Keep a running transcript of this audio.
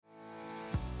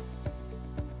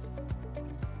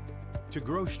To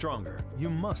grow stronger, you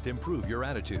must improve your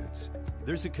attitudes.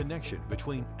 There's a connection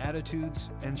between attitudes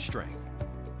and strength.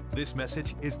 This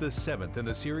message is the 7th in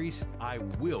the series, I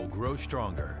Will Grow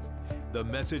Stronger. The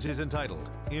message is entitled,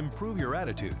 Improve Your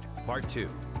Attitude, Part 2.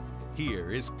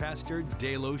 Here is Pastor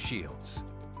Dalo Shields.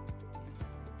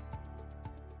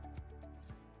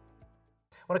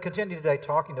 I want to continue today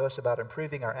talking to us about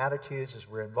improving our attitudes as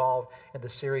we're involved in the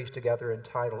series together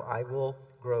entitled, I Will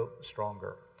Grow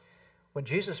Stronger. When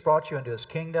Jesus brought you into His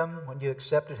kingdom, when you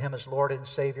accepted Him as Lord and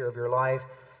Savior of your life,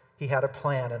 He had a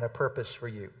plan and a purpose for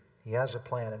you. He has a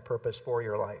plan and purpose for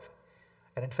your life.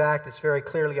 And in fact, it's very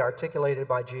clearly articulated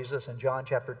by Jesus in John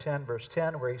chapter 10, verse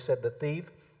 10, where He said, the thief,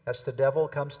 that's the devil,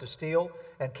 comes to steal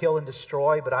and kill and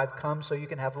destroy, but I've come so you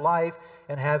can have life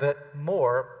and have it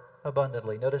more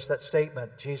abundantly. Notice that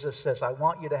statement. Jesus says, I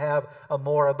want you to have a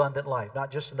more abundant life.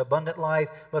 Not just an abundant life,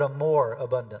 but a more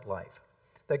abundant life.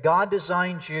 That God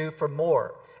designed you for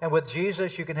more. And with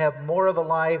Jesus, you can have more of a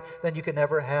life than you can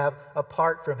ever have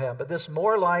apart from Him. But this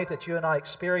more life that you and I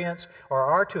experience or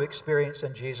are to experience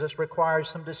in Jesus requires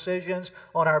some decisions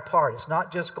on our part. It's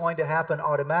not just going to happen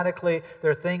automatically.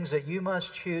 There are things that you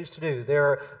must choose to do.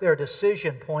 There are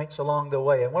decision points along the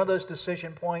way. And one of those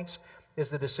decision points is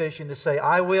the decision to say,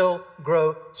 I will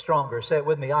grow stronger. Say it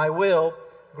with me, I will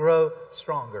grow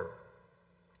stronger.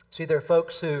 See, there are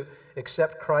folks who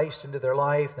accept Christ into their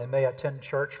life. They may attend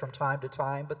church from time to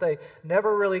time, but they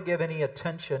never really give any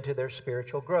attention to their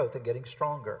spiritual growth and getting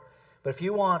stronger. But if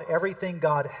you want everything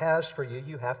God has for you,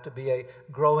 you have to be a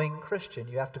growing Christian.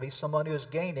 You have to be someone who is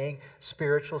gaining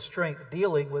spiritual strength,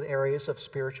 dealing with areas of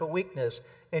spiritual weakness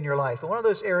in your life. And one of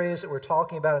those areas that we're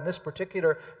talking about in this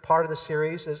particular part of the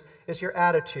series is your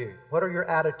attitude. What are your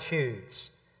attitudes?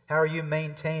 How are you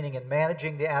maintaining and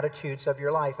managing the attitudes of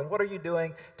your life? And what are you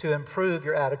doing to improve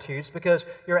your attitudes? Because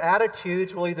your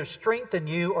attitudes will either strengthen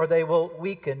you or they will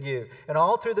weaken you. And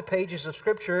all through the pages of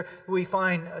Scripture, we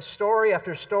find story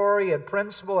after story and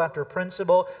principle after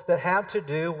principle that have to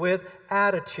do with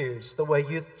attitudes, the way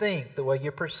you think, the way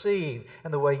you perceive,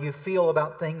 and the way you feel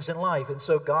about things in life. And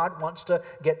so God wants to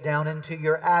get down into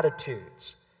your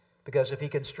attitudes. Because if He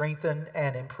can strengthen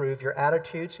and improve your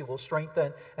attitudes, He will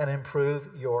strengthen and improve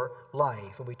your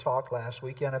life. And we talked last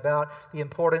weekend about the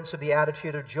importance of the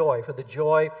attitude of joy. For the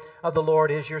joy of the Lord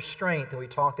is your strength. And we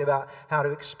talked about how to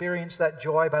experience that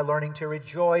joy by learning to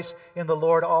rejoice in the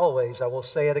Lord always. I will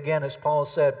say it again, as Paul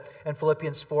said in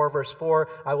Philippians 4, verse 4,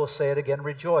 I will say it again,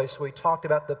 rejoice. We talked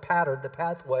about the pattern, the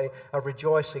pathway of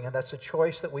rejoicing, and that's a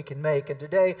choice that we can make. And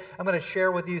today, I'm going to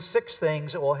share with you 6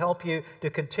 things that will help you to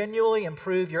continually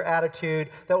improve your attitude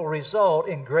that will result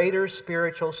in greater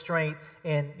spiritual strength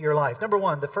in your life. Number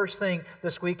 1, the first thing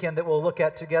this weekend that we'll look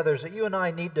at together is that you and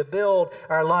I need to build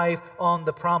our life on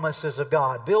the promises of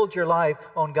God. Build your life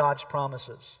on God's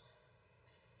promises.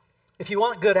 If you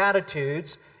want good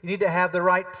attitudes, you need to have the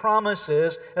right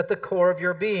promises at the core of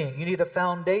your being. You need a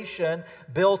foundation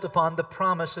built upon the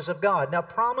promises of God. Now,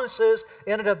 promises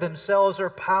in and of themselves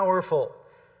are powerful.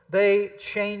 They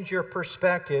change your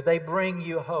perspective. They bring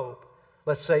you hope.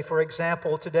 Let's say, for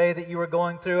example, today that you were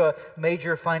going through a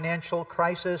major financial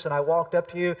crisis, and I walked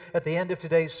up to you at the end of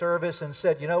today's service and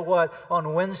said, you know what,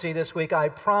 on Wednesday this week, I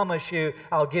promise you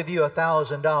I'll give you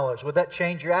 $1,000. Would that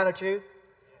change your attitude?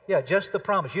 Yeah, just the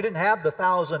promise. You didn't have the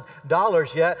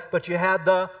 $1,000 yet, but you had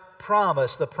the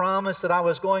promise that I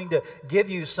was going to give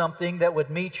you something that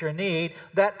would meet your need.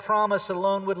 That promise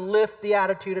alone would lift the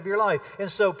attitude of your life.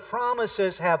 And so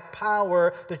promises have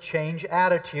power to change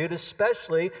attitude,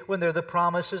 especially when they're the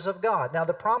promises of God. Now,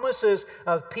 the promises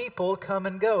of people come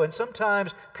and go, and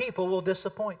sometimes people will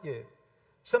disappoint you.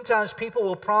 Sometimes people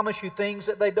will promise you things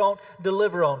that they don't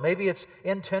deliver on. Maybe it's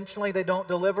intentionally they don't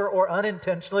deliver or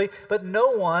unintentionally, but no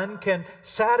one can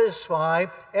satisfy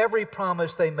every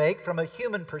promise they make from a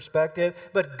human perspective,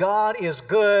 but God is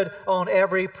good on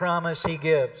every promise He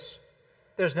gives.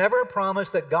 There's never a promise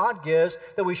that God gives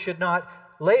that we should not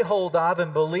lay hold of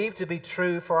and believe to be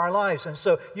true for our lives. And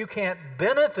so you can't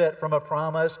benefit from a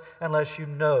promise unless you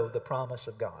know the promise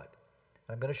of God.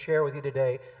 I'm going to share with you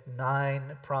today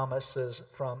 9 promises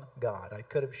from God. I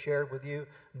could have shared with you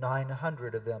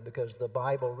 900 of them because the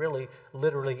Bible really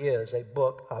literally is a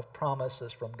book of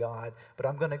promises from God. But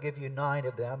I'm going to give you 9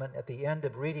 of them, and at the end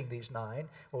of reading these 9,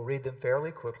 we'll read them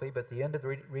fairly quickly, but at the end of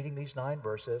reading these 9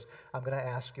 verses, I'm going to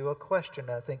ask you a question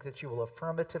I think that you will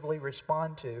affirmatively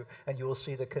respond to, and you will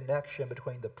see the connection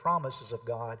between the promises of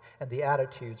God and the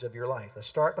attitudes of your life. Let's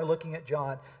start by looking at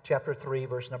John chapter 3,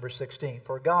 verse number 16.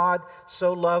 For God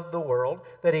so loved the world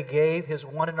that He gave His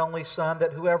one and only Son,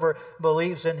 that whoever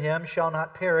believes in Him shall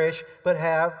not perish, but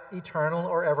have eternal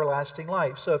or everlasting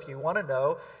life. So if you want to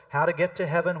know how to get to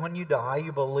heaven when you die,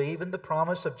 you believe in the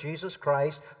promise of Jesus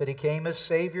Christ that He came as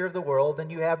Savior of the world, then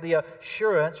you have the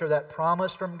assurance or that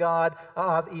promise from God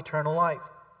of eternal life.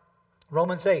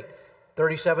 Romans 8,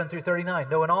 37 through 39.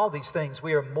 Knowing all these things,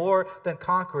 we are more than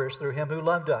conquerors through Him who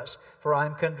loved us. For I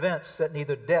am convinced that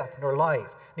neither death nor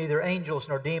life, neither angels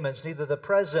nor demons, neither the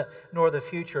present nor the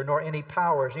future, nor any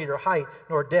powers, neither height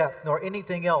nor depth, nor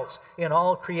anything else in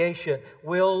all creation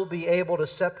will be able to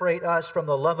separate us from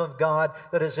the love of God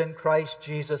that is in Christ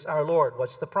Jesus our Lord.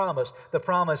 What's the promise? The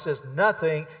promise is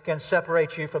nothing can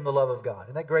separate you from the love of God.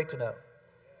 Isn't that great to know?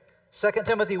 2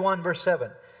 Timothy 1, verse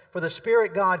 7. For the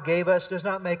Spirit God gave us does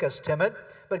not make us timid,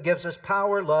 but gives us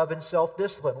power, love, and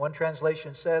self-discipline. One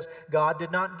translation says, God did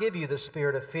not give you the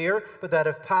spirit of fear, but that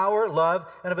of power, love,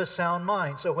 and of a sound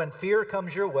mind. So when fear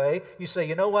comes your way, you say,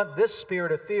 you know what? This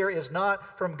spirit of fear is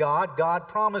not from God. God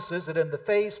promises that in the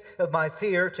face of my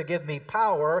fear to give me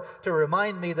power, to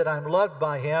remind me that I'm loved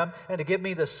by Him, and to give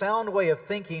me the sound way of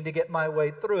thinking to get my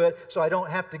way through it so I don't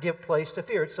have to give place to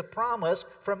fear. It's a promise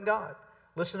from God.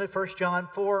 Listen to 1 John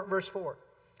 4, verse 4.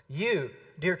 You,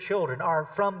 dear children, are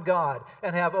from God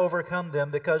and have overcome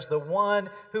them, because the one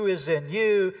who is in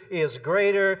you is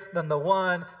greater than the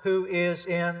one who is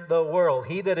in the world.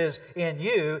 He that is in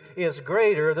you is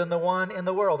greater than the one in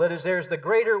the world. That is, there's the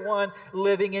greater one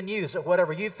living in you. So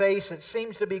whatever you face that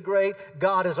seems to be great,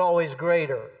 God is always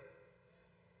greater.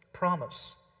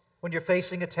 Promise. When you're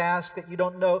facing a task that you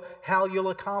don't know how you'll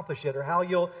accomplish it or how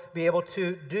you'll be able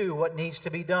to do what needs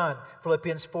to be done.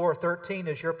 Philippians 4:13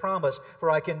 is your promise. For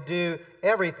I can do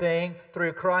everything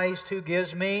through Christ who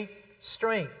gives me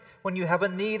strength. When you have a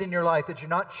need in your life that you're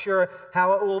not sure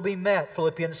how it will be met,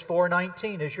 Philippians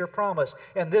 4:19 is your promise.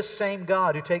 And this same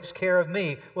God who takes care of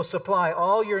me will supply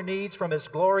all your needs from His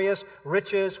glorious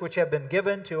riches which have been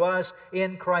given to us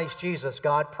in Christ Jesus.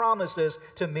 God promises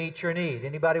to meet your need.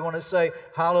 Anybody want to say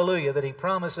hallelujah that He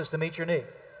promises to meet your need?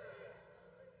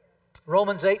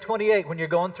 Romans 8:28, when you're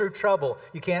going through trouble,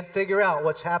 you can't figure out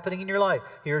what's happening in your life.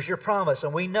 Here's your promise.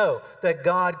 And we know that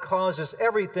God causes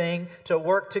everything to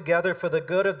work together for the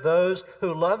good of those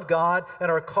who love God and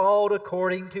are called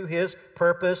according to His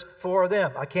purpose for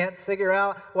them. I can't figure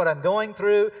out what I'm going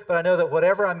through, but I know that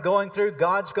whatever I'm going through,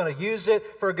 God's going to use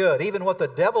it for good. Even what the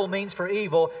devil means for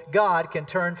evil, God can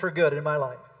turn for good in my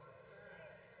life.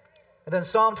 And then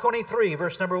Psalm 23,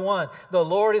 verse number 1. The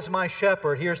Lord is my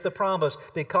shepherd. Here's the promise.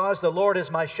 Because the Lord is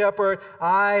my shepherd,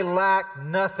 I lack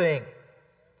nothing.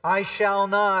 I shall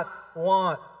not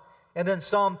want. And then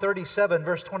Psalm 37,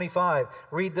 verse 25.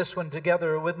 Read this one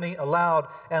together with me aloud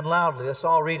and loudly. Let's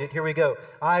all read it. Here we go.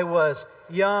 I was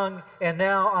young, and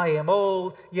now I am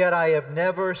old, yet I have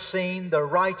never seen the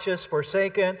righteous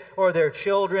forsaken or their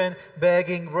children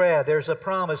begging bread. There's a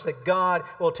promise that God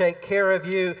will take care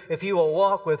of you. If you will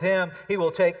walk with Him, He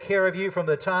will take care of you from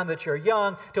the time that you're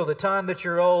young till the time that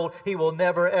you're old. He will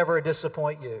never, ever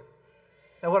disappoint you.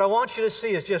 And what I want you to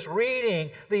see is just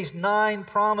reading these 9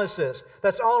 promises.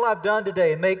 That's all I've done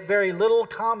today, make very little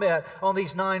comment on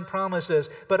these 9 promises.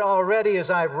 But already as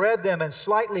I've read them and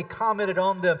slightly commented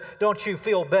on them, don't you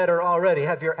feel better already?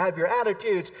 Have your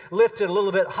attitudes lifted a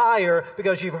little bit higher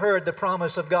because you've heard the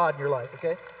promise of God in your life,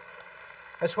 okay?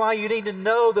 That's why you need to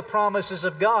know the promises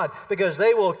of God, because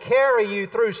they will carry you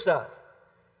through stuff.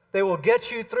 They will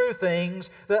get you through things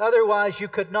that otherwise you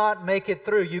could not make it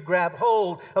through. You grab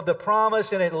hold of the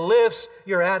promise and it lifts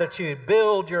your attitude.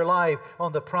 Build your life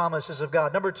on the promises of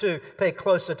God. Number 2, pay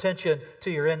close attention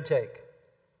to your intake.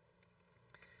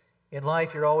 In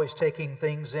life, you're always taking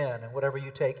things in, and whatever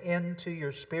you take into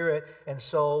your spirit and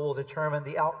soul will determine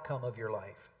the outcome of your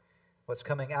life. What's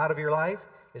coming out of your life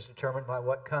is determined by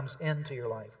what comes into your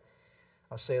life.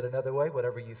 I'll say it another way.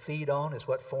 Whatever you feed on is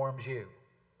what forms you.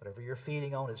 Whatever you're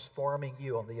feeding on is forming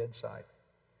you on the inside.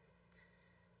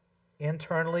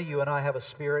 Internally, you and I have a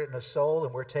spirit and a soul,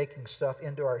 and we're taking stuff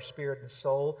into our spirit and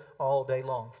soul all day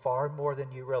long, far more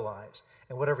than you realize.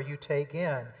 And whatever you take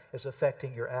in is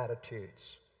affecting your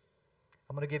attitudes.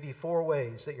 I'm going to give you 4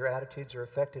 ways that your attitudes are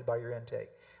affected by your intake.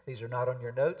 These are not on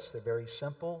your notes. They're very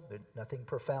simple. There's nothing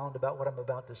profound about what I'm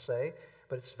about to say,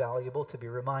 but it's valuable to be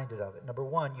reminded of it. Number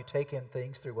 1, you take in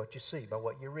things through what you see, by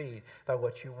what you read, by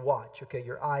what you watch, okay,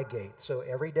 your eye gate. So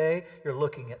every day you're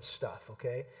looking at stuff,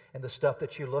 okay? And the stuff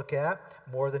that you look at,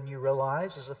 more than you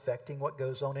realize, is affecting what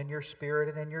goes on in your spirit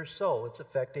and in your soul. It's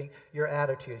affecting your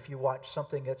attitude. If you watch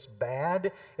something that's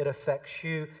bad, it affects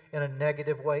you in a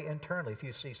negative way internally. If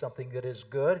you see something that is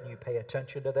good and you pay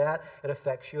attention to that, it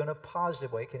affects you in a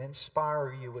positive way. It can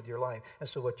inspire you with your life. And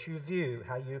so what you view,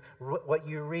 what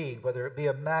you read, whether it be be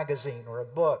a magazine or a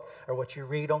book or what you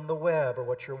read on the web or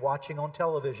what you're watching on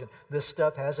television. This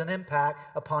stuff has an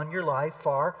impact upon your life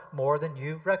far more than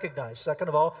you recognize. Second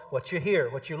of all, what you hear,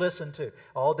 what you listen to.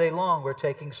 All day long we're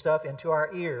taking stuff into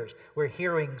our ears. We're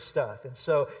hearing stuff. And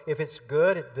so if it's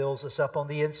good, it builds us up on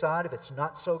the inside. If it's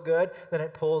not so good, then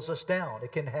it pulls us down.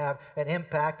 It can have an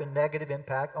impact, a negative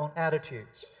impact on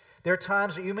attitudes. There are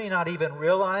times that you may not even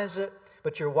realize it,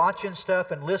 but you're watching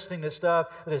stuff and listening to stuff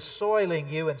that is soiling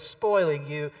you and spoiling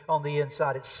you on the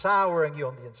inside. It's souring you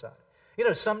on the inside. You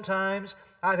know, sometimes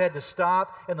I've had to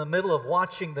stop in the middle of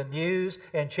watching the news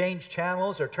and change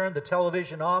channels or turn the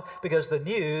television off because the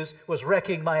news was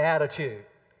wrecking my attitude.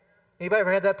 Anybody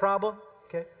ever had that problem?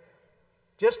 Okay.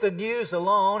 Just the news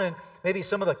alone and maybe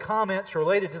some of the comments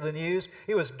related to the news,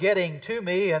 it was getting to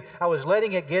me and I was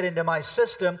letting it get into my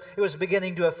system. It was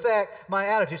beginning to affect my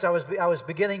attitudes. I was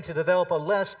beginning to develop a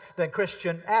less than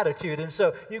Christian attitude. And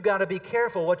so you've got to be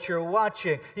careful what you're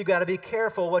watching. You've got to be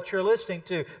careful what you're listening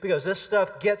to because this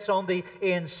stuff gets on the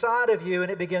inside of you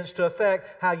and it begins to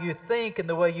affect how you think and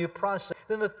the way you process.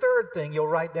 Then the third thing you'll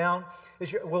write down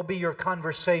will be your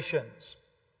conversations.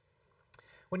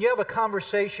 When you have a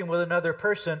conversation with another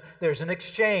person, there's an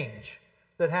exchange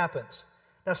that happens.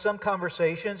 Now, some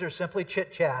conversations are simply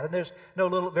chit-chat, and there's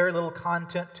very little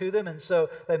content to them, and so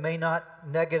they may not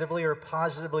negatively or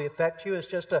positively affect you. It's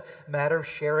just a matter of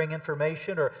sharing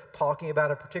information or talking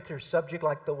about a particular subject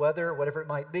like the weather or whatever it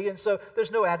might be, and so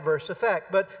there's no adverse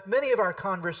effect. But many of our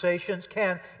conversations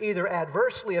can either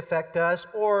adversely affect us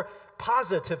or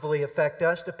positively affect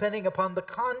us, depending upon the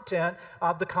content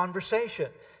of the conversation.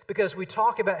 Because we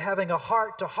talk about having a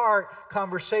heart-to-heart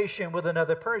conversation with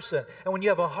another person. And when you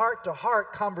have a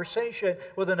heart-to-heart conversation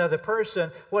with another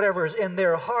person, whatever is in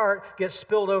their heart gets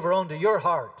spilled over onto your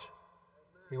heart.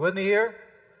 You with me here?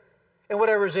 And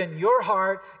whatever is in your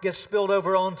heart gets spilled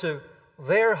over onto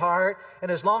their heart,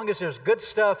 and as long as there's good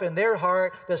stuff in their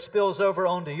heart that spills over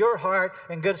onto your heart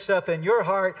and good stuff in your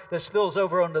heart that spills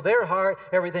over onto their heart,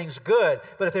 everything's good.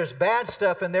 But if there's bad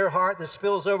stuff in their heart that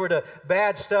spills over to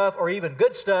bad stuff or even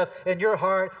good stuff in your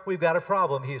heart, we've got a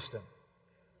problem, Houston.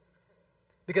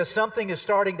 Because something is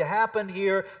starting to happen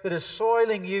here that is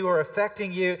soiling you or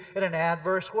affecting you in an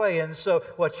adverse way. And so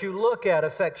what you look at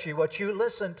affects you. What you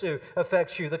listen to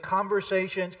affects you. The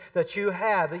conversations that you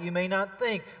have that you may not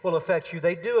think will affect you,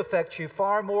 they do affect you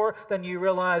far more than you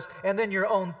realize. And then your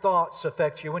own thoughts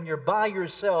affect you. When you're by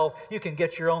yourself, you can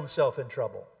get your own self in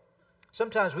trouble.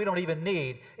 Sometimes we don't even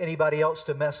need anybody else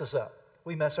to mess us up.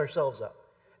 We mess ourselves up.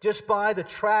 Just by the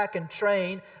track and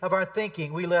train of our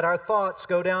thinking, we let our thoughts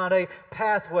go down a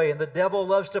pathway, and the devil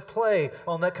loves to play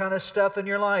on that kind of stuff in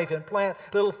your life and plant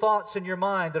little thoughts in your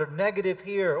mind that are negative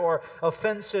here or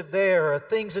offensive there, or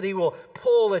things that he will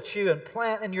pull at you and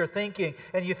plant in your thinking.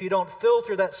 And if you don't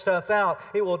filter that stuff out,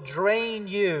 it will drain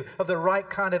you of the right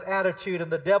kind of attitude.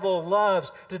 And the devil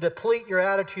loves to deplete your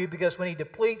attitude, because when he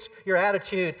depletes your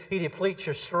attitude, he depletes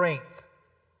your strength.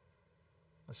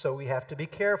 So we have to be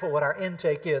careful what our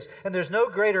intake is. And there's no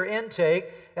greater intake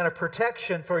and a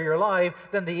protection for your life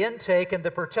than the intake and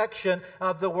the protection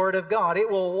of the Word of God. It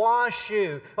will wash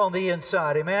you on the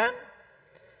inside. Amen?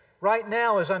 Right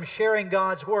now, as I'm sharing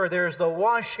God's Word, there's the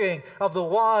washing of the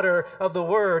water of the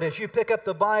Word. As you pick up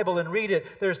the Bible and read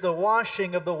it, there's the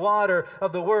washing of the water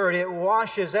of the Word. It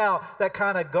washes out that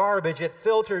kind of garbage. It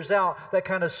filters out that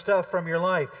kind of stuff from your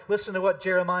life. Listen to what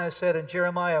Jeremiah said in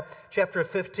Jeremiah chapter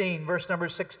 15, verse number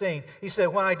 16. He said,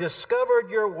 "When I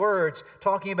discovered your words,"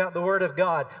 talking about the Word of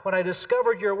God, "when I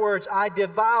discovered your words, I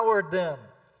devoured them.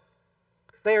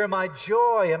 They are my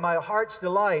joy and my heart's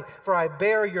delight, for I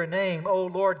bear your name, O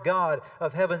Lord God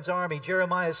of heaven's army."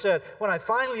 Jeremiah said, when I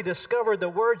finally discovered the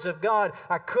words of God,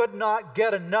 I could not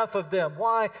get enough of them.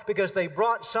 Why? Because they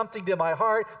brought something to my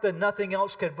heart that nothing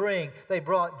else could bring. They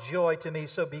brought joy to me.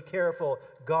 So be careful.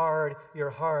 Guard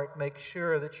your heart. Make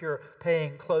sure that you're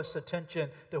paying close attention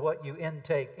to what you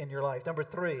intake in your life. Number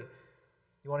 3,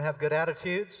 you want to have good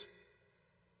attitudes?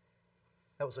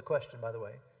 That was a question, by the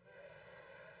way.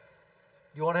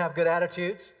 You want to have good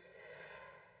attitudes?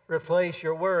 Replace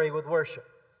your worry with worship.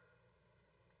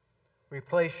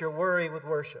 Replace your worry with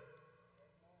worship.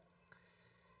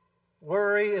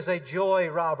 Worry is a joy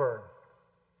robber.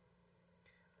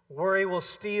 Worry will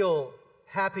steal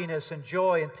happiness and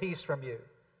joy and peace from you.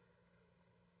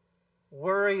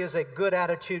 Worry is a good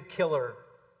attitude killer.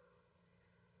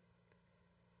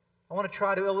 I want to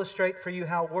try to illustrate for you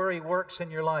how worry works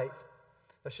in your life.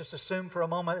 Let's just assume for a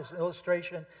moment, as an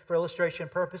illustration, for illustration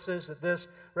purposes, that this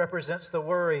represents the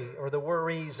worry or the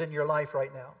worries in your life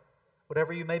right now,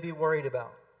 whatever you may be worried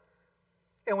about.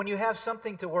 And when you have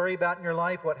something to worry about in your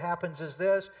life, what happens is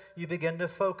this: you begin to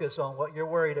focus on what you're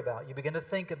worried about. You begin to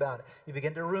think about it. You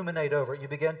begin to ruminate over it. You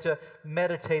begin to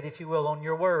meditate, if you will, on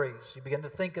your worries. You begin to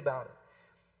think about it.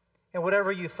 And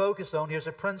whatever you focus on, here's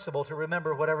a principle to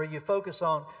remember: whatever you focus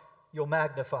on, you'll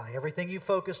magnify. Everything you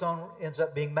focus on ends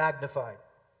up being magnified.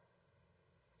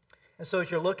 And so as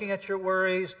you're looking at your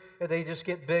worries, they just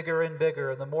get bigger and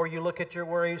bigger. And the more you look at your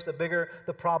worries, the bigger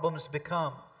the problems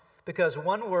become. Because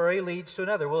one worry leads to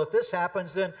another. Well, if this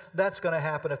happens, then that's going to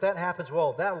happen. If that happens,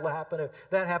 well, that'll happen. If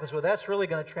that happens, well, that's really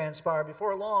going to transpire.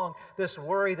 Before long, this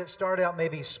worry that started out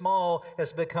maybe small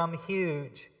has become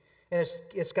huge. And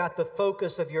it's got the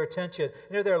focus of your attention.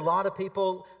 You know, there are a lot of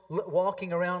people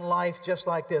walking around life just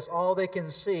like this. All they can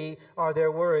see are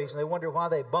their worries. And they wonder why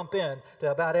they bump into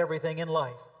about everything in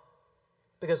life.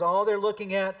 Because all they're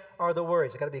looking at are the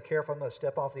worries. I've got to be careful. I'm going to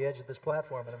step off the edge of this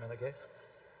platform in a minute, okay?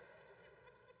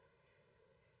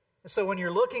 So when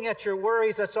you're looking at your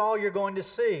worries, that's all you're going to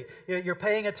see. You're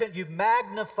paying attention. You've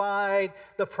magnified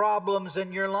the problems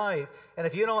in your life. And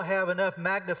if you don't have enough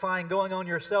magnifying going on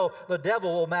yourself, the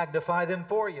devil will magnify them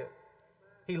for you.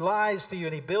 He lies to you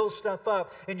and he builds stuff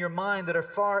up in your mind that are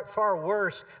far, far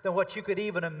worse than what you could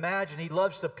even imagine. He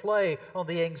loves to play on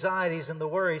the anxieties and the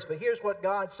worries. But here's what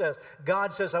God says.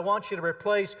 God says, I want you to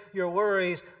replace your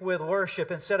worries with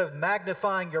worship. Instead of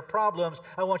magnifying your problems,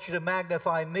 I want you to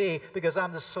magnify me, because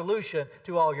I'm the solution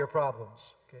to all your problems.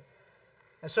 Okay?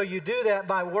 And so you do that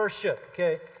by worship,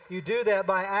 okay? You do that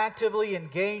by actively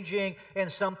engaging in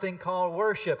something called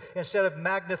worship. Instead of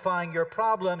magnifying your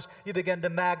problems, you begin to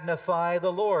magnify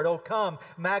the Lord. Oh, come,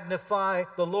 magnify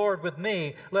the Lord with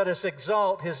me. Let us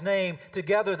exalt His name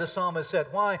together, the psalmist said.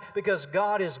 Why? Because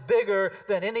God is bigger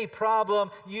than any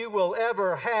problem you will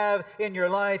ever have in your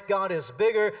life. God is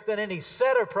bigger than any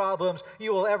set of problems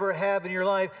you will ever have in your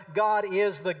life. God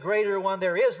is the greater one.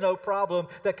 There is no problem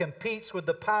that competes with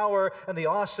the power and the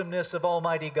awesomeness of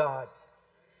Almighty God.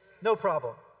 No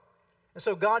problem. And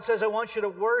so God says, I want you to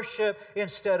worship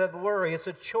instead of worry. It's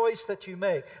a choice that you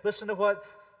make. Listen to what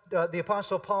the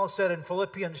Apostle Paul said in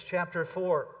Philippians chapter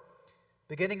 4,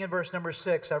 beginning in verse number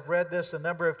 6. I've read this a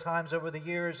number of times over the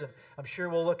years, and I'm sure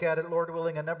we'll look at it, Lord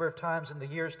willing, a number of times in the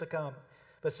years to come.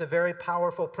 But it's a very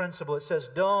powerful principle. It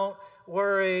says, don't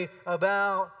worry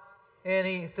about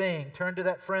anything. Turn to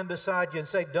that friend beside you and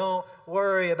say, don't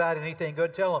worry about anything. Go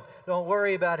tell them, don't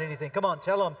worry about anything. Come on,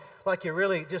 tell them like you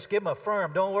really, just give them a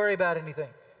firm, don't worry about anything.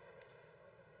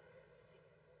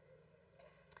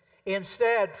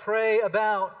 Instead, pray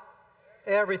about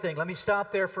everything. Let me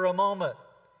stop there for a moment.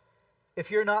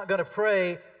 If you're not going to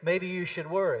pray, maybe you should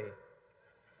worry.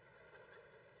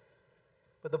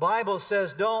 But the Bible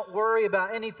says, don't worry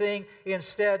about anything.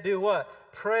 Instead, do what?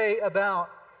 Pray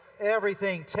about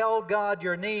everything. Tell God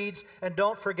your needs, and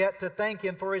don't forget to thank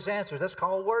Him for His answers. That's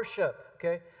called worship.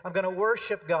 Okay? I'm going to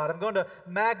worship God. I'm going to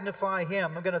magnify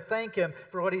Him. I'm going to thank Him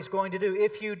for what He's going to do.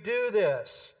 If you do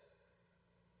this,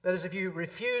 that is, if you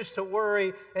refuse to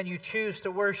worry and you choose to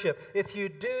worship, if you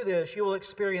do this, you will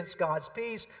experience God's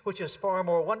peace, which is far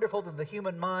more wonderful than the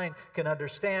human mind can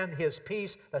understand. His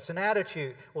peace, that's an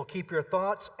attitude, will keep your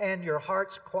thoughts and your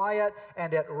hearts quiet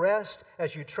and at rest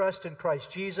as you trust in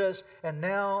Christ Jesus. And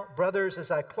now, brothers,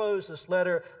 as I close this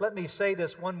letter, let me say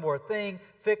this one more thing.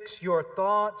 Fix your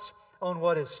thoughts on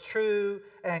what is true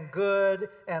and good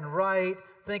and right.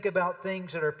 Think about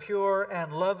things that are pure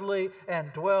and lovely,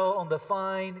 and dwell on the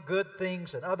fine, good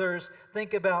things in others.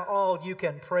 Think about all you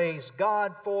can praise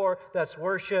God for. That's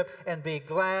worship. And be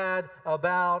glad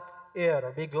about it,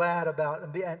 or be glad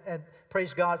about, and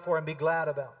praise God for and be glad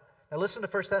about. Now listen to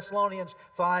 1 Thessalonians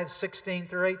 5:16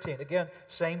 through 18. Again,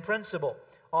 same principle.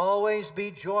 Always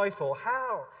be joyful.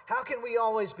 How? How can we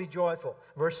always be joyful?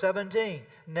 Verse 17,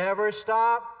 never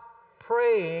stop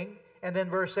praying. And then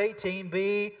verse 18,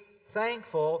 be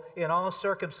thankful in all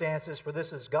circumstances, for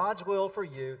this is God's will for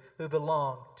you who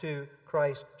belong to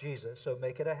Christ Jesus. So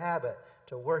make it a habit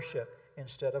to worship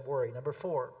instead of worry. Number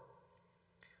 4,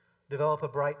 develop a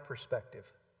bright perspective.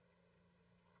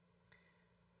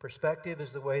 Perspective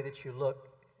is the way that you look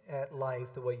at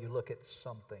life, the way you look at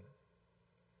something.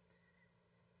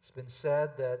 It's been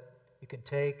said that you can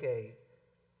take a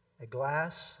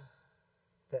glass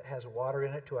that has water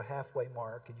in it to a halfway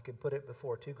mark, and you can put it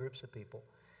before two groups of people,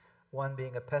 one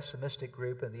being a pessimistic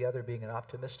group and the other being an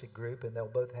optimistic group, and they'll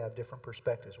both have different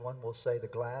perspectives. One will say the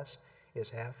glass is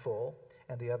half full,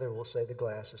 and the other will say the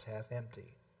glass is half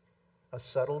empty. A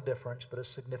subtle difference, but a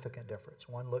significant difference.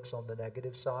 One looks on the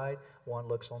negative side, one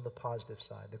looks on the positive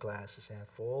side. The glass is half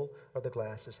full, or the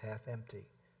glass is half empty.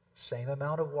 Same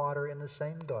amount of water in the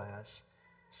same glass,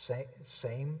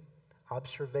 same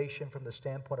observation from the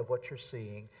standpoint of what you're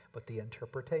seeing, but the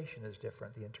interpretation is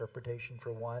different. The interpretation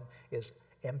for one is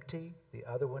empty, the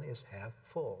other one is half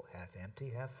full, half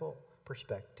empty, half full.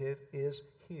 Perspective is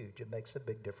huge. It makes a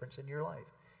big difference in your life.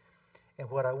 And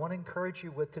what I want to encourage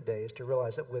you with today is to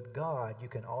realize that with God, you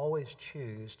can always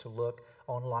choose to look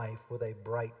on life with a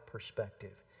bright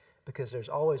perspective, because there's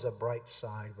always a bright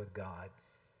side with God.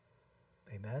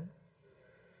 Amen?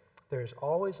 There's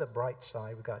always a bright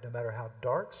side with God. No matter how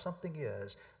dark something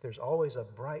is, there's always a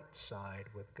bright side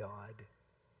with God.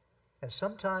 And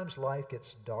sometimes life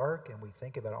gets dark and we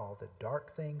think about all the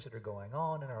dark things that are going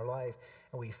on in our life,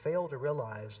 and we fail to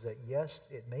realize that, yes,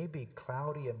 it may be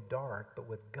cloudy and dark, but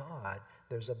with God,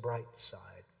 there's a bright side.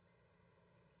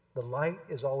 The light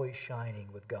is always shining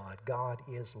with God. God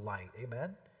is light.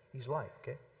 Amen? He's light,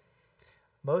 okay?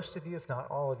 Most of you, if not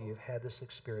all of you, have had this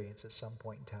experience at some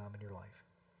point in time in your life.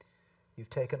 You've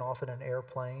taken off in an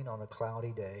airplane on a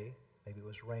cloudy day. Maybe it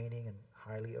was raining and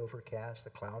highly overcast.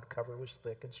 The cloud cover was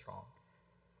thick and strong.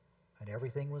 And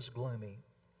everything was gloomy.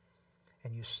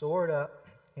 And you soared up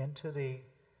into the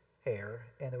air,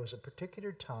 and there was a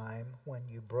particular time when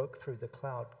you broke through the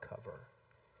cloud cover.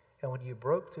 And when you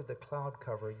broke through the cloud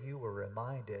cover, you were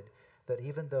reminded that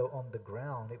even though on the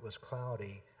ground it was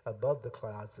cloudy, above the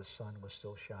clouds the sun was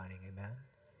still shining. Amen?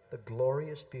 The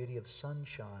glorious beauty of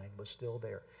sunshine was still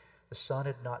there. The sun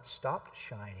had not stopped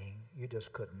shining, you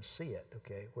just couldn't see it,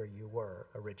 okay, where you were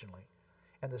originally.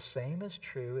 And the same is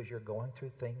true as you're going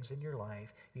through things in your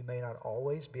life. You may not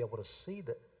always be able to see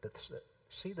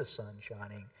the sun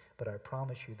shining, but I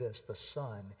promise you this, the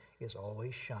sun is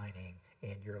always shining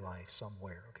in your life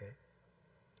somewhere, okay?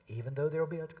 Even though there will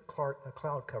be a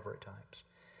cloud cover at times.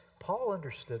 Paul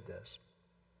understood this.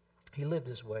 He lived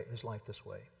his life this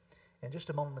way. In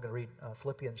just a moment, I'm going to read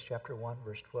Philippians chapter 1,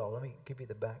 verse 12. Let me give you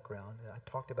the background. I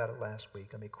talked about it last week.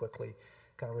 Let me quickly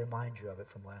kind of remind you of it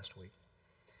from last week.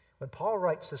 When Paul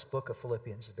writes this book of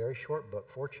Philippians, a very short book,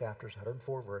 4 chapters,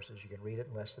 104 verses, you can read it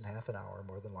in less than half an hour,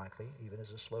 more than likely, even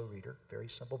as a slow reader. Very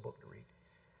simple book to read.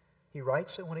 He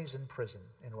writes it when he's in prison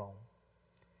in Rome.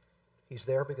 He's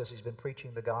there because he's been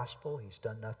preaching the gospel. He's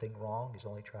done nothing wrong. He's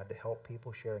only tried to help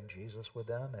people, sharing Jesus with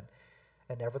them.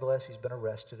 And nevertheless, he's been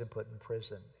arrested and put in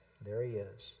prison. There he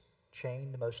is,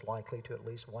 chained most likely to at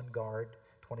least one guard,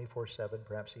 24/7,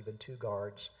 perhaps even 2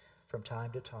 guards from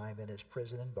time to time in his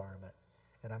prison environment.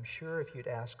 And I'm sure if you'd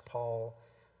ask Paul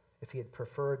if he had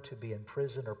preferred to be in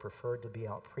prison or preferred to be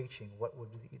out preaching, what would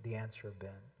the answer have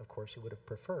been? Of course, he would have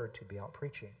preferred to be out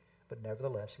preaching, but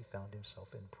nevertheless, he found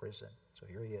himself in prison. So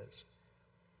here he is.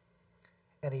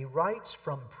 And he writes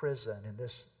from prison in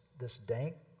this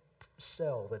dank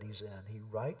cell that he's in. He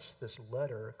writes this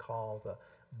letter called the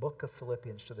book of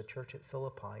Philippians to the church at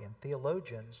Philippi, and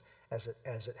theologians, as it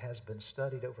has been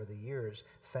studied over the years,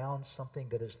 found something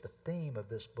that is the theme of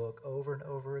this book over and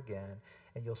over again,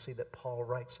 and you'll see that Paul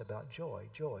writes about joy,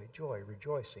 joy, joy,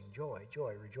 rejoicing, joy,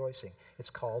 joy, rejoicing. It's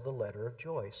called the letter of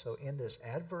joy. So in this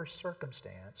adverse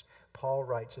circumstance, Paul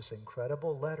writes this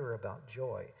incredible letter about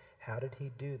joy. How did he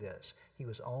do this? He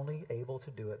was only able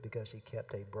to do it because he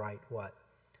kept a bright what?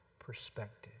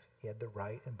 Perspective. He had the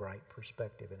right and bright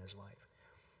perspective in his life.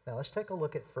 Now let's take a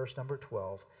look at verse number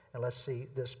 12, and let's see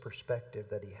this perspective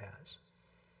that he has.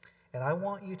 And I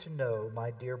want you to know,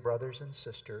 my dear brothers and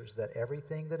sisters, that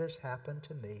everything that has happened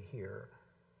to me here,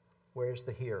 where's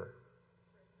the here?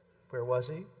 Where was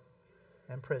he?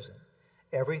 In prison.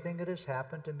 Everything that has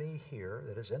happened to me here,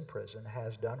 that is in prison,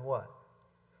 has done what?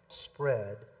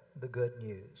 Spread the good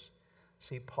news.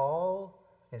 See, Paul,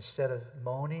 instead of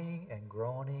moaning and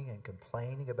groaning and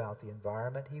complaining about the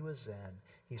environment he was in,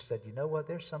 he said, you know what,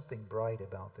 there's something bright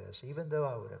about this. Even though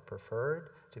I would have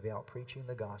preferred to be out preaching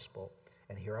the gospel,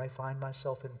 and here I find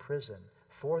myself in prison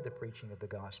for the preaching of the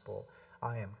gospel,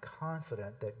 I am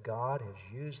confident that God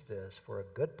has used this for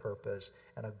a good purpose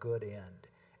and a good end.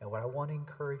 And what I want to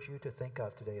encourage you to think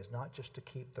of today is not just to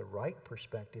keep the right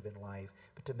perspective in life,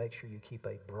 but to make sure you keep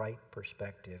a bright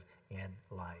perspective in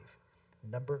life.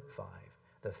 Number 5,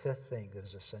 the 5th thing that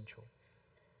is essential,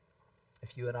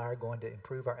 if you and I are going to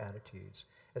improve our attitudes,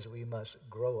 is we must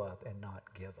grow up and not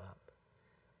give up.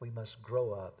 We must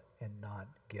grow up and not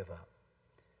give up.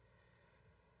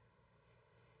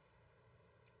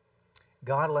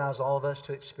 God allows all of us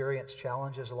to experience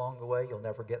challenges along the way. You'll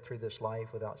never get through this life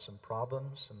without some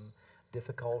problems, some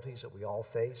difficulties that we all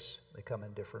face. They come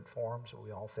in different forms, but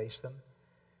we all face them.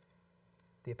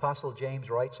 The Apostle James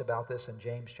writes about this in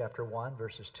James chapter 1,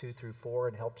 verses 2 through 4,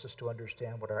 and helps us to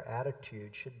understand what our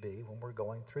attitude should be when we're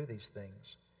going through these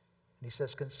things. And he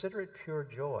says, consider it pure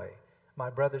joy, my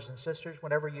brothers and sisters,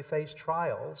 whenever you face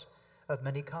trials of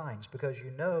many kinds, because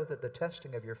you know that the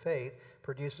testing of your faith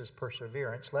produces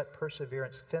perseverance. Let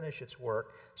perseverance finish its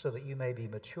work so that you may be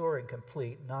mature and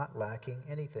complete, not lacking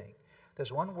anything.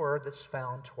 There's one word that's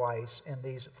found twice in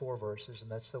these 4 verses,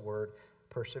 and that's the word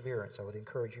perseverance. I would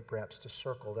encourage you perhaps to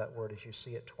circle that word as you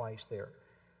see it twice there.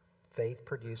 Faith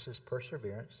produces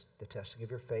perseverance. The testing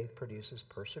of your faith produces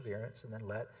perseverance, and then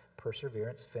let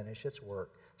perseverance finish its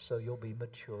work so you'll be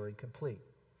mature and complete.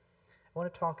 I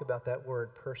want to talk about that word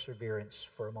perseverance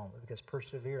for a moment, because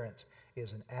perseverance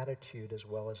is an attitude as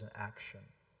well as an action.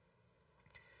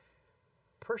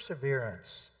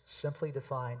 Perseverance, simply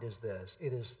defined as this: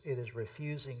 it is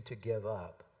refusing to give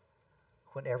up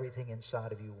when everything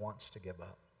inside of you wants to give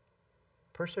up.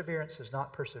 Perseverance is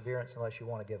not perseverance unless you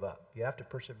want to give up. You have to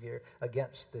persevere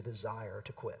against the desire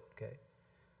to quit, okay?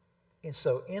 And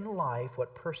so in life,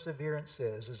 what perseverance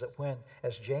is that when,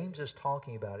 as James is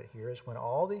talking about it here, is when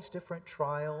all these different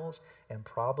trials and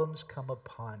problems come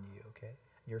upon you, okay?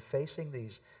 You're facing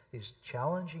these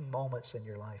challenging moments in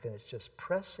your life, and it's just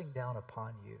pressing down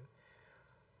upon you.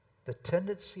 The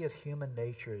tendency of human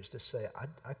nature is to say,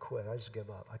 I quit, I just give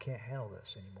up. I can't handle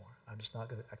this anymore. I'm just not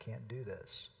going to, I can't do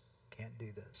this. Can't do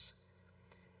this.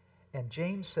 And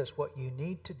James says what you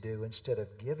need to do instead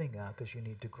of giving up is you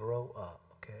need to grow up,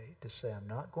 okay? To say, I'm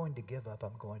not going to give up,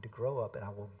 I'm going to grow up, and I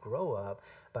will grow up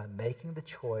by making the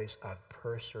choice of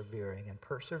persevering. And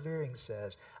persevering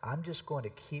says, I'm just going to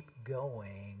keep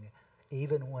going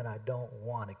even when I don't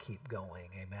want to keep going,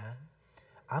 amen?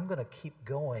 I'm going to keep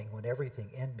going when everything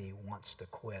in me wants to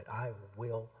quit. I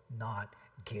will not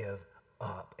give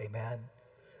up, amen?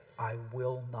 I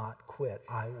will not quit.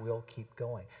 I will keep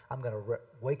going. I'm going to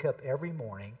wake up every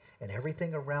morning and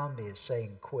everything around me is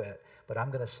saying quit. But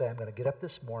I'm going to say, I'm going to get up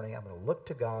this morning. I'm going to look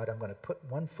to God. I'm going to put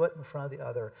one foot in front of the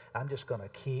other. I'm just going to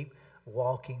keep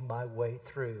walking my way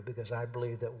through, because I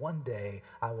believe that one day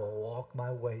I will walk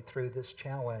my way through this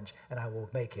challenge and I will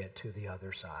make it to the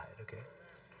other side, okay?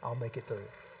 I'll make it through.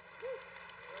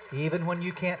 Even when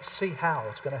you can't see how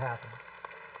it's going to happen.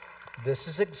 This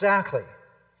is exactly,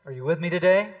 are you with me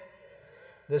today?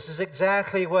 This is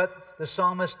exactly what the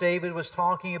psalmist David was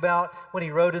talking about when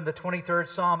he wrote in the 23rd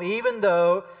Psalm. Even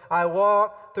though I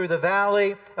walk through the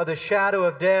valley of the shadow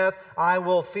of death, I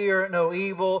will fear no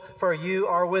evil, for you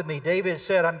are with me. David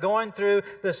said, I'm going through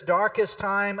this darkest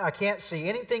time. I can't see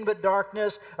anything but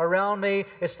darkness around me.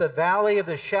 It's the valley of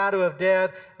the shadow of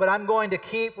death, but I'm going to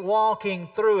keep walking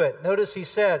through it. Notice he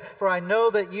said, for I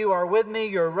know that you are with me,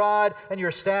 your rod and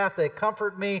your staff, they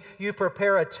comfort me. You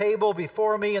prepare a table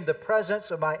before me in the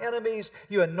presence of my enemies.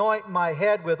 You anoint my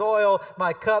head with oil.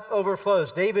 My cup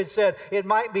overflows. David said, it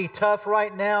might be tough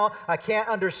right now. I can't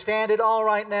understand it all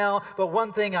right now, but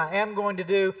one thing I am going to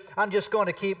do, I'm just going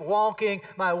to keep walking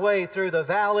my way through the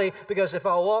valley, because if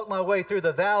I walk my way through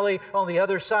the valley, on the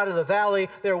other side of the valley,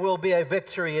 there will be a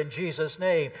victory in Jesus'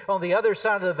 name. On the other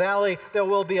side of the valley, there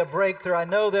will be a breakthrough. I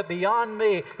know that beyond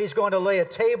me, He's going to lay a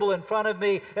table in front of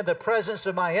me in the presence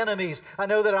of my enemies. I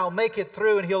know that I'll make it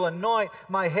through, and He'll anoint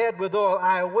my head with oil.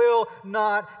 I will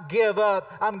not give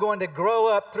up. I'm going to grow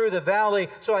up through the valley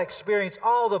so I experience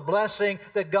all the blessing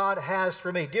that God has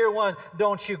for me. Dear one,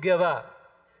 don't you give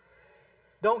up.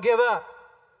 Don't give up.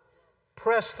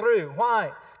 Press through.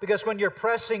 Why? Because when you're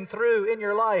pressing through in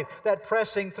your life, that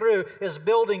pressing through is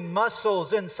building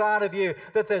muscles inside of you.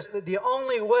 That the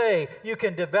only way you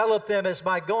can develop them is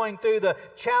by going through the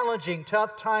challenging,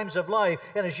 tough times of life.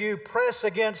 And as you press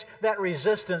against that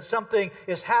resistance, something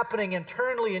is happening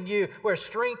internally in you where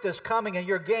strength is coming and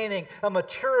you're gaining a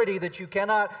maturity that you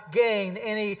cannot gain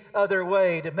any other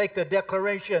way, to make the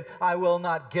declaration, I will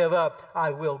not give up,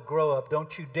 I will grow up.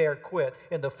 Don't you dare quit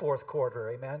in the fourth quarter.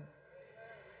 Amen?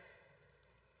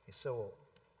 So,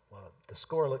 well, the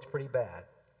score looks pretty bad.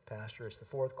 Pastor, it's the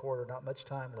fourth quarter, not much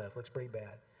time left. Looks pretty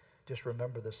bad. Just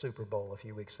remember the Super Bowl a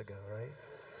few weeks ago, right?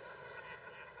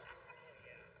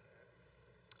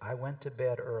 I went to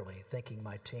bed early thinking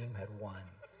my team had won.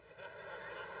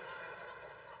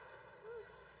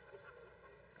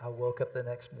 I woke up the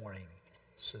next morning,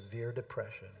 severe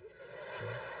depression.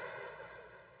 Okay?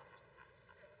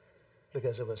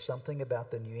 Because it was something about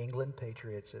the New England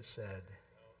Patriots that said,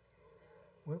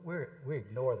 we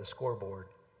ignore the scoreboard.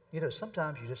 You know,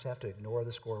 sometimes you just have to ignore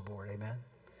the scoreboard, amen?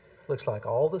 Looks like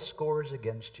all the scores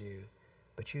against you,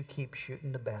 but you keep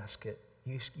shooting the basket.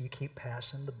 You keep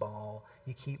passing the ball.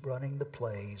 You keep running the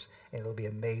plays, and it'll be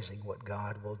amazing what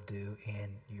God will do in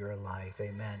your life,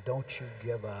 amen? Don't you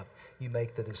give up. You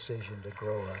make the decision to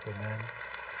grow up, amen?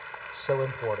 So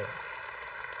important.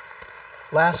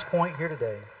 Last point here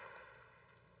today.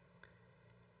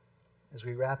 As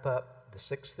we wrap up, the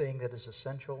sixth thing that is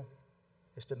essential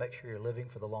is to make sure you're living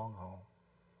for the long haul.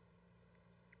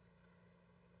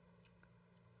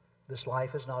 This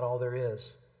life is not all there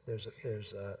is.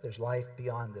 There's life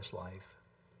beyond this life.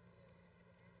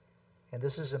 And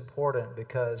this is important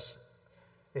because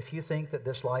if you think that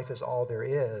this life is all there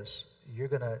is, you're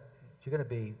gonna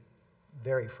be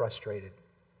very frustrated.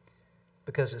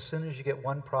 Because as soon as you get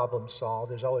one problem solved,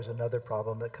 there's always another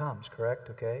problem that comes, correct?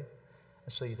 Okay?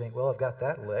 And so you think, well, I've got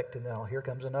that licked, and then here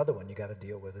comes another one you got to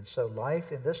deal with. And so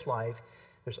in this life,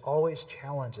 there's always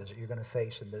challenges that you're going to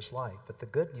face in this life. But the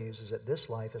good news is that this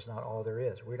life is not all there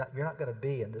is. You're not going to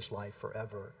be in this life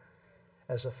forever.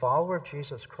 As a follower of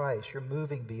Jesus Christ, you're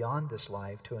moving beyond this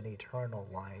life to an eternal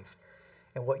life.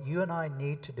 And what you and I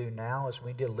need to do now is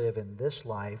we need to live in this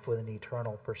life with an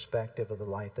eternal perspective of the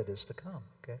life that is to come.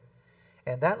 Okay?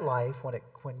 And that life,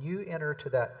 when you enter to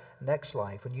that next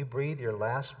life, when you breathe your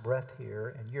last breath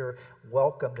here and you're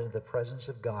welcomed into the presence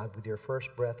of God with your first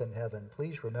breath in heaven,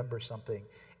 please remember something.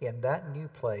 In that new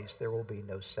place, there will be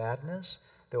no sadness,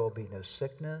 there will be no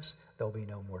sickness, there will be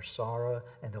no more sorrow,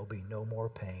 and there will be no more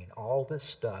pain. All this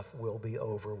stuff will be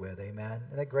over with. Amen?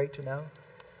 Isn't that great to know?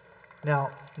 Now,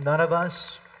 none of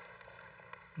us...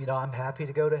 I'm happy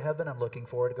to go to heaven. I'm looking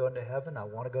forward to going to heaven. I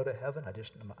want to go to heaven.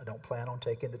 I don't plan on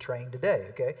taking the train today,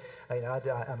 okay? I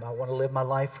want to live my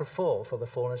life for the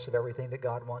fullness of everything that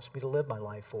God wants me to live my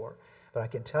life for. But I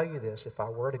can tell you this, if I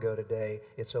were to go today,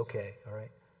 it's okay, all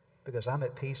right? Because I'm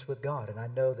at peace with God, and I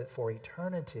know that for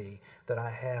eternity that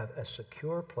I have a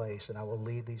secure place and I will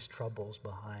leave these troubles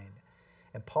behind.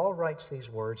 And Paul writes these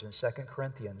words in 2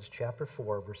 Corinthians chapter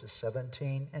 4, verses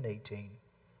 17 and 18.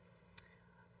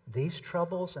 These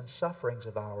troubles and sufferings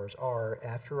of ours are,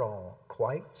 after all,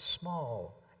 quite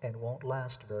small and won't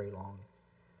last very long.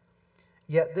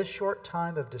 Yet this short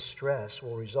time of distress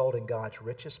will result in God's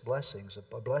richest blessings,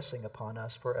 a blessing upon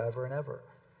us forever and ever.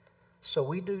 So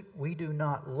we do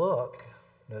not look,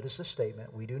 notice the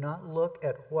statement, we do not look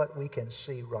at what we can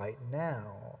see right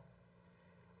now,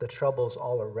 the troubles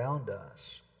all around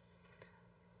us,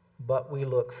 but we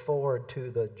look forward to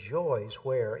the joys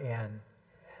where in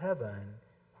heaven,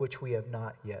 which we have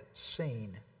not yet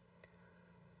seen.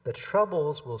 The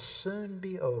troubles will soon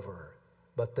be over,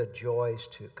 but the joys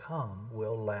to come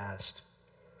will last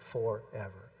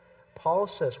forever. Paul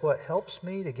says, what helps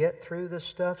me to get through this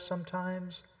stuff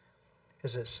sometimes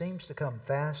is it seems to come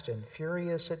fast and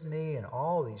furious at me and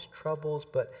all these troubles,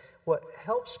 but what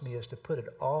helps me is to put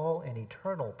it all in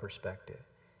eternal perspective.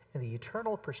 And the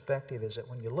eternal perspective is that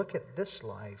when you look at this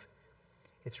life,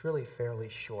 it's really fairly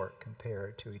short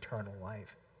compared to eternal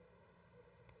life.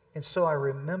 And so I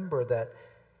remember that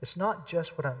it's not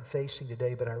just what I'm facing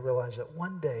today, but I realize that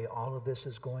one day all of this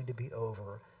is going to be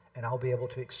over, and I'll be able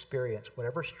to experience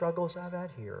whatever struggles I've had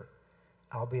here.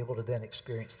 I'll be able to then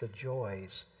experience the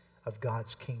joys of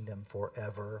God's kingdom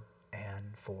forever and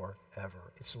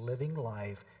forever. It's living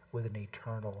life with an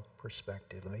eternal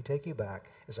perspective. Let me take you back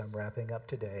as I'm wrapping up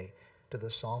today to the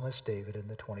psalmist David in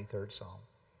the 23rd Psalm.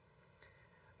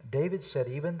 David said,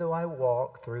 even though I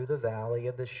walk through the valley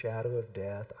of the shadow of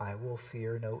death, I will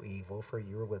fear no evil, for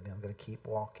you are with me. I'm going to keep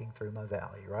walking through my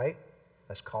valley, right?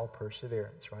 That's called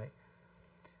perseverance, right?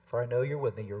 For I know you're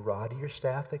with me. Your rod and your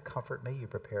staff, they comfort me. You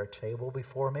prepare a table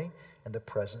before me in the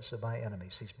presence of my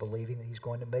enemies. He's believing that he's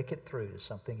going to make it through to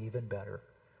something even better.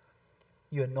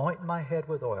 You anoint my head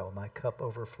with oil. My cup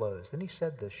overflows. Then he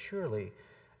said this, surely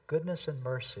goodness and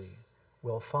mercy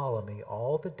will follow me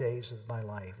all the days of my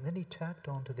life. And then he tacked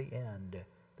on to the end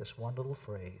this one little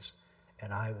phrase,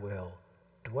 and I will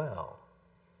dwell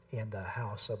in the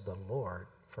house of the Lord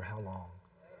for how long?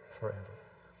 Forever.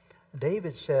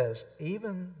 David says,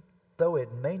 even though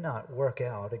it may not work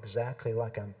out exactly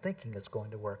like I'm thinking it's going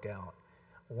to work out,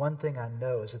 one thing I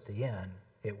know is at the end,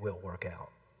 it will work out.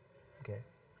 Okay?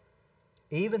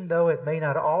 Even though it may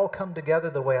not all come together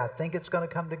the way I think it's going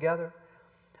to come together,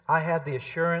 I have the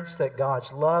assurance that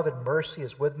God's love and mercy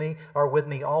are with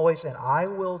me always, and I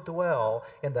will dwell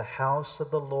in the house of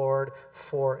the Lord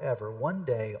forever. One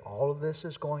day, all of this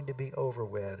is going to be over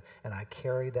with, and I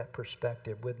carry that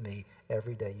perspective with me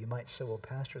every day. You might say, well,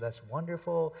 Pastor, that's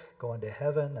wonderful, going to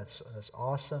heaven, that's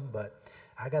awesome, but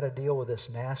I got to deal with this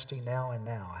nasty now and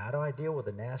now. How do I deal with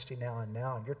the nasty now and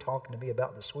now? And you're talking to me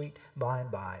about the sweet by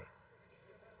and by.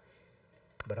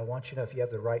 But I want you to know if you have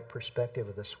the right perspective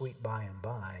of the sweet by and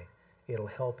by, it'll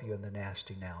help you in the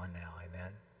nasty now and now.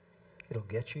 Amen. It'll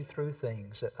get you through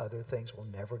things that other things will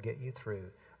never get you through.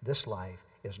 This life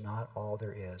is not all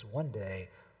there is. One day,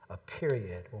 a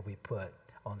period will be put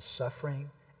on suffering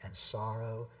and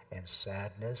sorrow and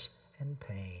sadness and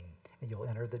pain. And you'll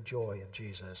enter the joy of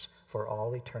Jesus for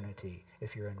all eternity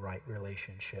if you're in right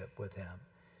relationship with him.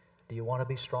 Do you want to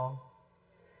be strong?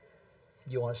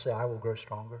 Do you want to say, I will grow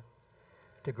stronger?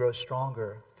 To grow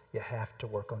stronger, you have to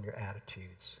work on your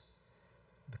attitudes,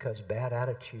 because bad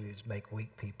attitudes make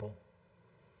weak people,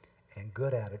 and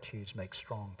good attitudes make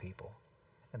strong people.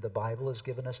 And the Bible has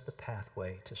given us the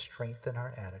pathway to strengthen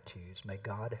our attitudes. May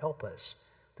God help us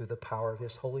through the power of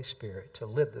His Holy Spirit to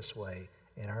live this way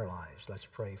in our lives. Let's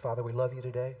pray. Father, we love you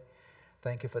today.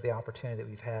 Thank you for the opportunity that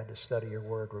we've had to study your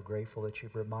word. We're grateful that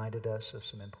you've reminded us of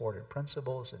some important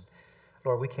principles. And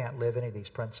Lord, we can't live any of these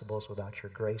principles without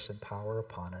your grace and power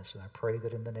upon us. And I pray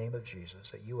that in the name of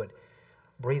Jesus, that you would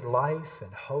breathe life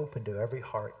and hope into every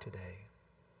heart today.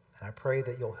 And I pray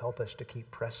that you'll help us to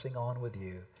keep pressing on with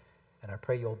you. And I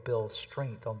pray you'll build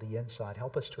strength on the inside.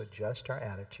 Help us to adjust our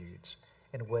attitudes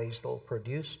in ways that will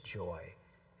produce joy.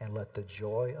 And let the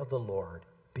joy of the Lord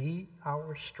be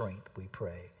our strength, we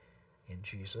pray. In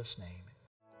Jesus' name.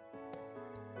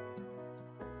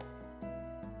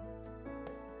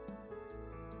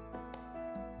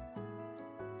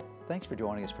 Thanks for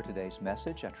joining us for today's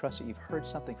message. I trust that you've heard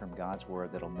something from God's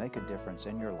Word that'll make a difference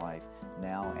in your life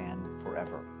now and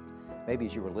forever. Maybe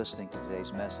as you were listening to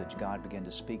today's message, God began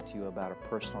to speak to you about a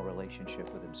personal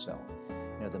relationship with Himself.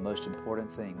 You know, the most important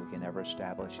thing we can ever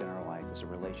establish in our life is a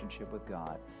relationship with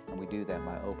God, and we do that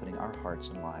by opening our hearts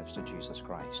and lives to Jesus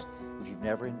Christ. If you've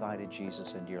never invited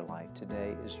Jesus into your life,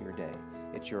 today is your day.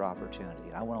 It's your opportunity.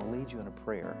 And I want to lead you in a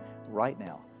prayer right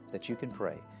now that you can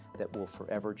pray that will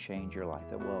forever change your life,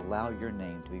 that will allow your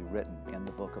name to be written in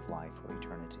the book of life for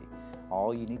eternity.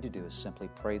 All you need to do is simply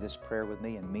pray this prayer with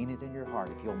me and mean it in your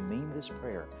heart. If you'll mean this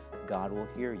prayer, God will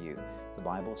hear you. The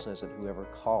Bible says that whoever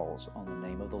calls on the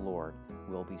name of the Lord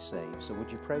will be saved. So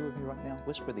would you pray with me right now?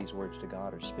 Whisper these words to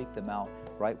God or speak them out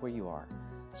right where you are.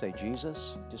 Say,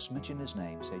 Jesus, just mention His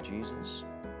name. Say, Jesus,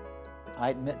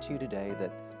 I admit to you today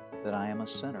that I am a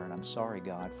sinner, and I'm sorry,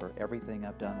 God, for everything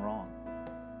I've done wrong.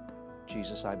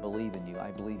 Jesus, I believe in you.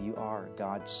 I believe you are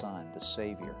God's Son, the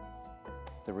Savior,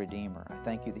 the Redeemer. I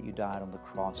thank you that you died on the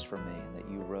cross for me and that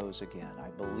you rose again. I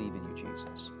believe in you,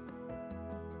 Jesus.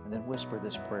 And then whisper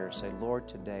this prayer. Say, Lord,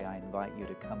 today I invite you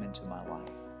to come into my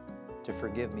life, to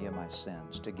forgive me of my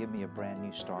sins, to give me a brand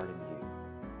new start in you.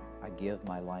 I give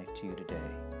my life to you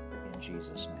today in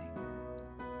Jesus' name.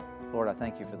 Lord, I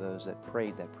thank you for those that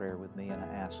prayed that prayer with me, and I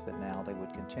ask that now they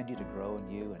would continue to grow in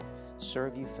you and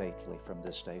serve you faithfully from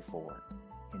this day forward.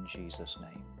 In Jesus'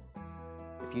 name.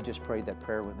 If you just prayed that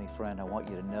prayer with me, friend, I want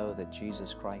you to know that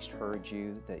Jesus Christ heard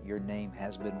you, that your name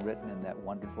has been written in that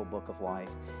wonderful book of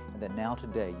life, and that now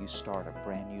today you start a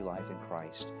brand new life in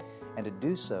Christ. And to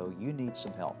do so, you need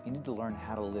some help. You need to learn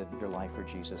how to live your life for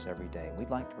Jesus every day. We'd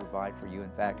like to provide for you.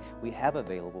 In fact, we have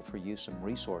available for you some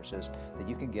resources that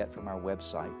you can get from our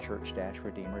website,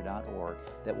 church-redeemer.org,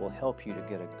 that will help you to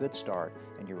get a good start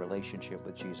in your relationship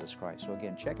with Jesus Christ. So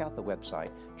again, check out the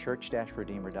website,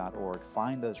 church-redeemer.org.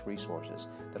 Find those resources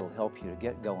that will help you to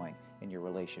get going in your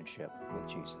relationship with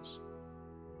Jesus.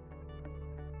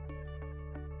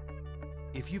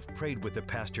 If you've prayed with the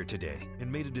pastor today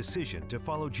and made a decision to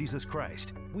follow Jesus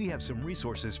Christ, we have some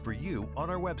resources for you on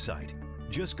our website.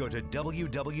 Just go to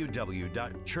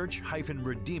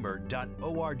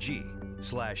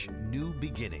www.church-redeemer.org/new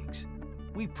beginnings.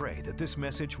 We pray that this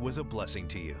message was a blessing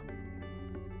to you.